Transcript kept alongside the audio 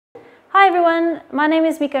Hi everyone, my name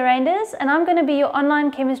is Mika Reinders and I'm going to be your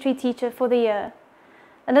online chemistry teacher for the year.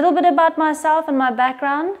 A little bit about myself and my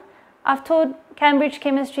background. I've taught Cambridge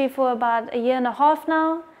chemistry for about a year and a half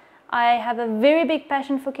now. I have a very big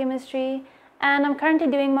passion for chemistry and I'm currently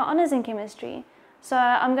doing my honours in chemistry. So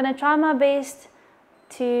I'm going to try my best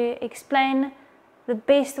to explain the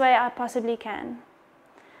best way I possibly can.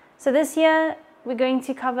 So this year we're going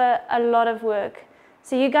to cover a lot of work.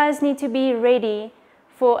 So you guys need to be ready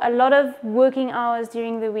for a lot of working hours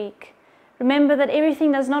during the week. Remember that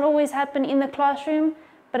everything does not always happen in the classroom,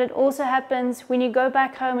 but it also happens when you go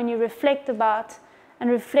back home and you reflect about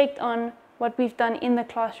and reflect on what we've done in the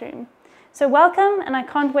classroom. So welcome, and I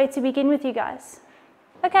can't wait to begin with you guys.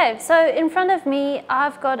 Okay, so in front of me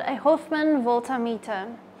I've got a Hoffman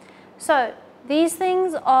Voltameter. So these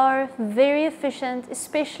things are very efficient,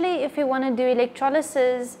 especially if you want to do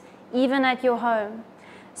electrolysis even at your home.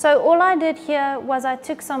 So all I did here was I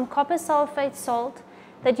took some copper sulfate salt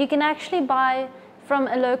that you can actually buy from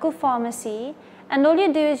a local pharmacy, and all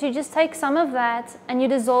you do is you just take some of that and you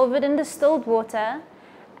dissolve it in distilled water,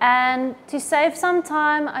 and to save some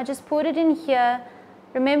time I just poured it in here.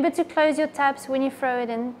 Remember to close your taps when you throw it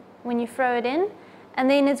in, and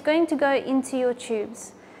then it's going to go into your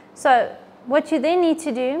tubes. So what you then need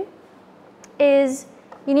to do is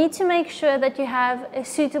you need to make sure that you have a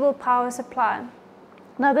suitable power supply.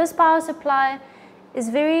 Now this power supply is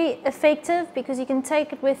very effective because you can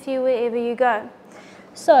take it with you wherever you go.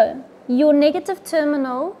 So your negative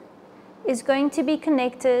terminal is going to be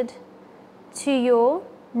connected to your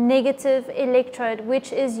negative electrode,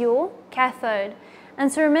 which is your cathode.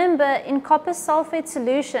 And so remember, in copper sulfate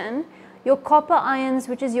solution, your copper ions,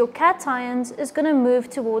 which is your cations, is going to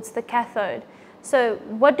move towards the cathode. So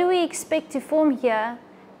what do we expect to form here?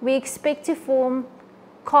 We expect to form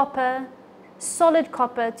copper, solid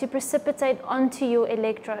copper, to precipitate onto your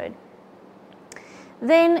electrode.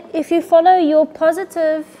 Then if you follow your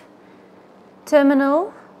positive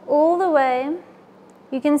terminal all the way,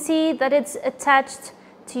 you can see that it's attached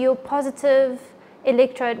to your positive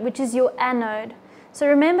electrode, which is your anode. So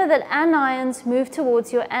remember that anions move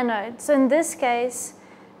towards your anode. So in this case,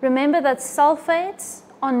 remember that sulfates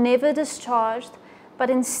are never discharged,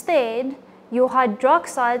 but instead your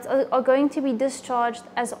hydroxides are going to be discharged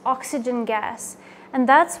as oxygen gas. And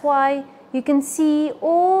that's why you can see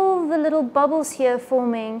all the little bubbles here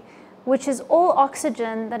forming, which is all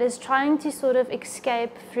oxygen that is trying to sort of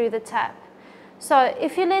escape through the tap. So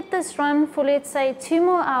if you let this run for, let's say, 2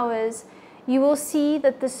 more hours, you will see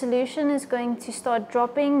that the solution is going to start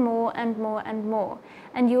dropping more and more and more.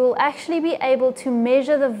 And you will actually be able to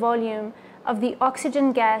measure the volume of the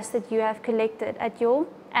oxygen gas that you have collected at your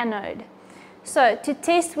anode. So to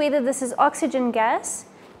test whether this is oxygen gas,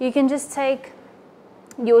 you can just take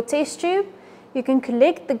your test tube, you can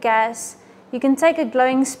collect the gas, you can take a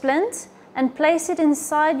glowing splint and place it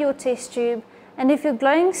inside your test tube, and if your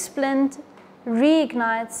glowing splint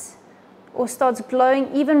reignites or starts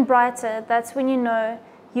glowing even brighter, that's when you know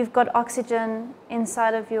you've got oxygen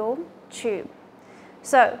inside of your tube.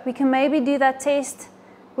 So we can maybe do that test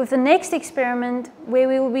with the next experiment where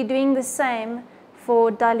we will be doing the same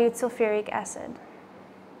for dilute sulfuric acid.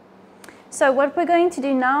 So what we're going to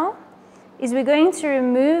do now is we're going to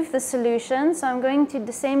remove the solution. So I'm going to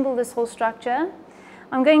disassemble this whole structure.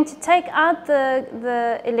 I'm going to take out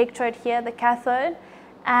the electrode here, the cathode,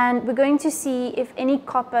 and we're going to see if any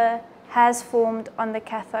copper has formed on the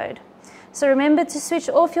cathode. So remember to switch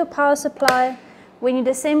off your power supply when you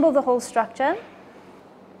disassemble the whole structure.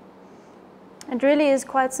 It really is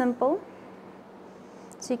quite simple.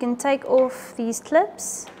 So you can take off these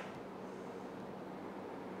clips.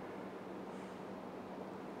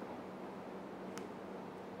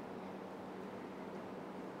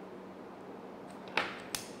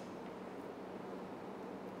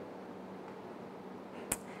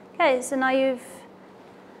 Okay, so now you've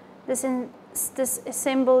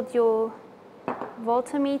disassembled your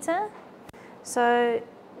voltameter. So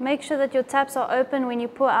make sure that your taps are open when you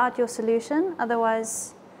pour out your solution,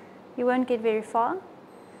 otherwise you won't get very far.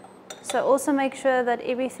 So also make sure that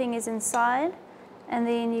everything is inside, and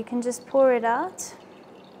then you can just pour it out.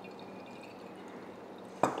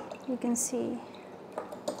 You can see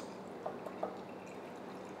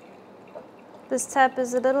this tap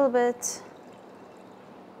is a little bit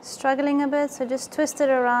struggling a bit, so just twist it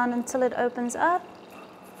around until it opens up.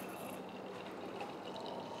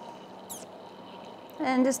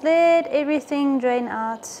 And just let everything drain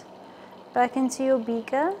out back into your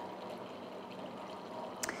beaker.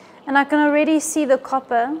 And I can already see the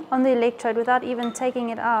copper on the electrode without even taking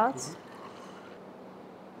it out.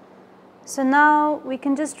 So now we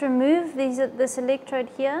can just remove this electrode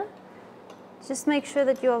here Just make sure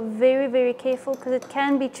that you are very, very careful, because it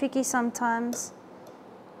can be tricky sometimes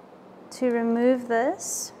to remove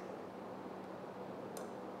this.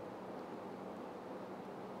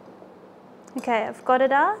 Okay, I've got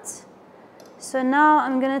it out. So now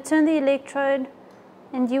I'm going to turn the electrode,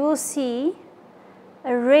 and you will see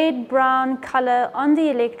a red-brown color on the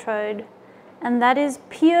electrode, and that is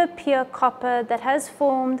pure copper that has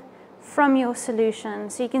formed from your solution.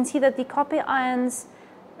 So you can see that the copper ions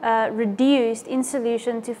reduced in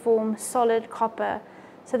solution to form solid copper.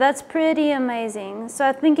 So that's pretty amazing. So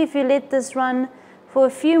I think if you let this run for a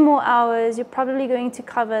few more hours, you're probably going to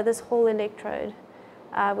cover this whole electrode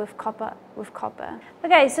with copper.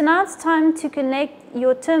 Okay, so now it's time to connect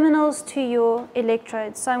your terminals to your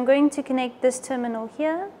electrodes. So I'm going to connect this terminal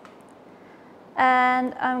here,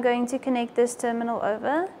 and I'm going to connect this terminal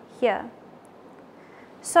over here.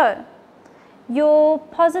 So your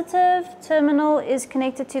positive terminal is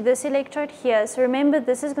connected to this electrode here. So remember,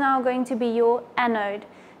 this is now going to be your anode.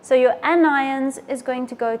 So your anions is going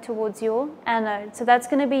to go towards your anode. So that's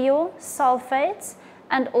going to be your sulfates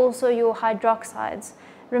and also your hydroxides.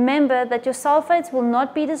 Remember that your sulfates will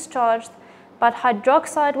not be discharged, but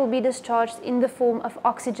hydroxide will be discharged in the form of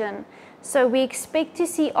oxygen. So we expect to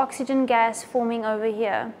see oxygen gas forming over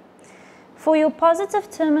here. For your positive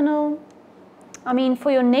terminal,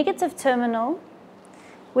 for your negative terminal,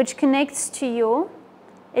 which connects to your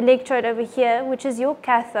electrode over here, which is your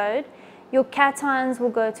cathode, your cations will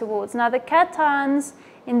go towards. Now the cations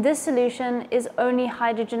in this solution is only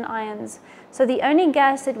hydrogen ions. So the only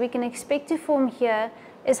gas that we can expect to form here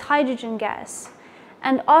is hydrogen gas.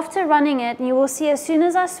 And after running it, you will see as soon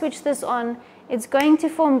as I switch this on, it's going to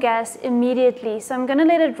form gas immediately. So I'm going to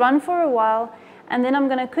let it run for a while, and then I'm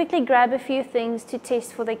going to quickly grab a few things to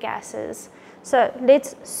test for the gases. So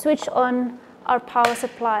let's switch on our power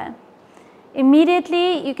supply.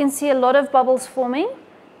 Immediately you can see a lot of bubbles forming,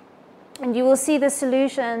 and you will see the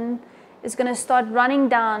solution is going to start running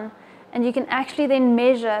down, and you can actually then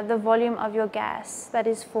measure the volume of your gas that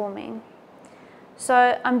is forming.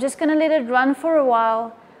 So I'm just going to let it run for a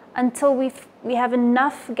while until we have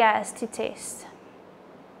enough gas to test.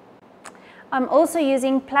 I'm also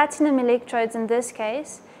using platinum electrodes in this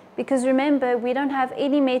case, because remember, we don't have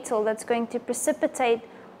any metal that's going to precipitate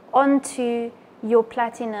onto your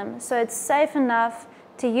platinum. So it's safe enough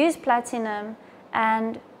to use platinum,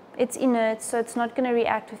 and it's inert, so it's not going to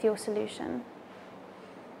react with your solution.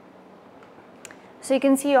 So you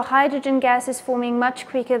can see your hydrogen gas is forming much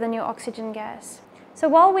quicker than your oxygen gas. So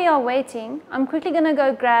while we are waiting, I'm quickly going to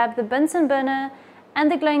go grab the Binson burner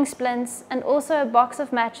and the glowing splints, and also a box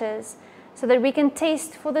of matches, so that we can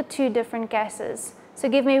test for the two different gases. So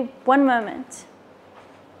give me one moment.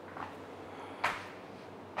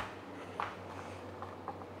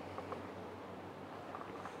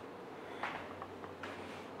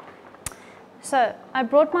 So I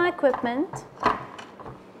brought my equipment,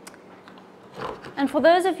 and for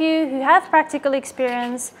those of you who have practical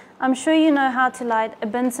experience, I'm sure you know how to light a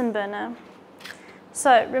Binson burner.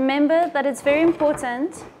 So remember that it's very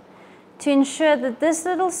important to ensure that this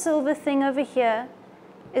little silver thing over here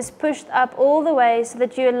is pushed up all the way, so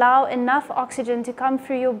that you allow enough oxygen to come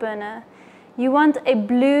through your burner. You want a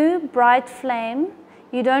blue, bright flame.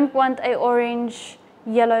 You don't want an orange,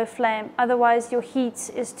 yellow flame, otherwise your heat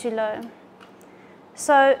is too low.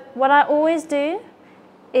 So what I always do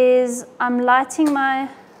is I'm lighting my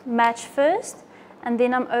match first, and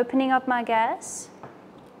then I'm opening up my gas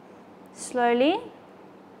slowly.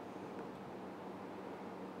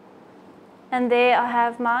 And there I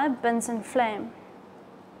have my Binson flame.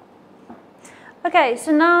 Okay,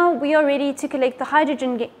 so now we are ready to collect the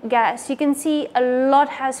hydrogen gas. You can see a lot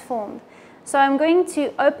has formed. So I'm going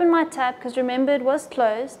to open my tap, because remember it was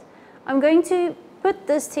closed. I'm going to put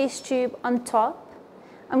this test tube on top.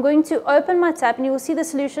 I'm going to open my tap, and you will see the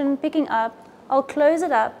solution picking up. I'll close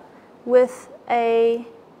it up with a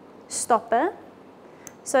stopper.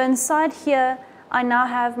 So inside here, I now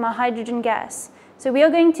have my hydrogen gas. So we are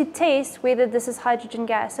going to test whether this is hydrogen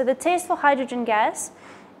gas. So the test for hydrogen gas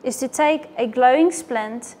is to take a glowing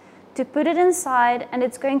splint, to put it inside, and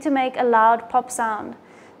it's going to make a loud pop sound.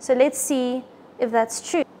 So let's see if that's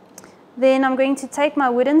true. Then I'm going to take my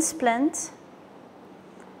wooden splint,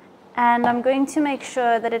 and I'm going to make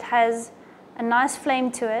sure that it has a nice flame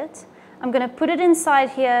to it. I'm going to put it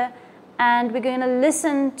inside here, and we're going to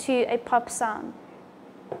listen to a pop sound.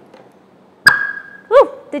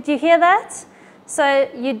 Woo! Did you hear that? So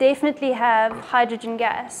you definitely have hydrogen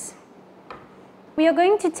gas. We are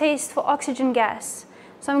going to test for oxygen gas.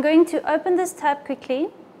 So I'm going to open this tap quickly.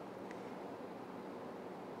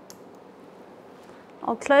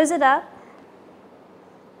 I'll close it up.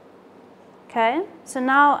 Okay, so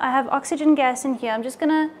now I have oxygen gas in here. I'm just going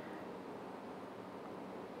to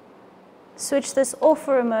switch this off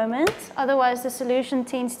for a moment, otherwise the solution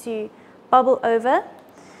tends to bubble over.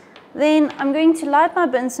 Then I'm going to light my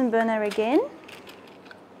Binson burner again.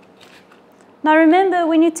 Now remember,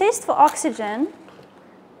 when you test for oxygen,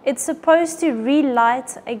 it's supposed to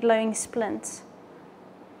relight a glowing splint.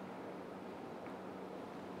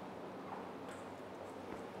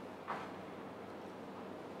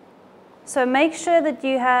 So make sure that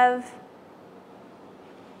you have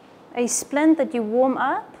a splint that you warm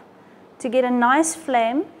up to get a nice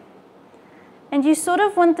flame. And you sort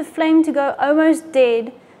of want the flame to go almost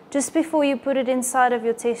dead just before you put it inside of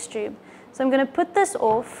your test tube. So I'm going to put this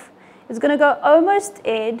off. It's going to go almost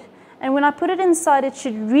dead. And when I put it inside, it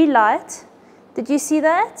should relight. Did you see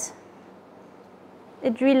that?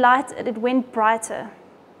 It relighted, it went brighter.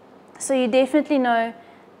 So you definitely know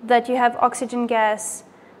that you have oxygen gas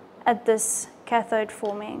at this cathode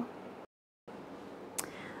forming.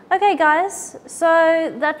 Okay guys,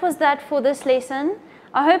 so that was that for this lesson.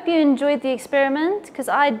 I hope you enjoyed the experiment, because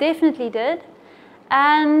I definitely did.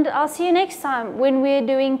 And I'll see you next time when we're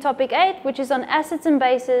doing topic 8, which is on acids and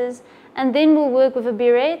bases, and then we'll work with a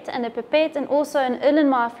burette and a pipette and also an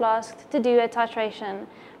Erlenmeyer flask to do a titration.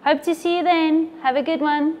 Hope to see you then. Have a good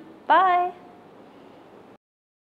one. Bye.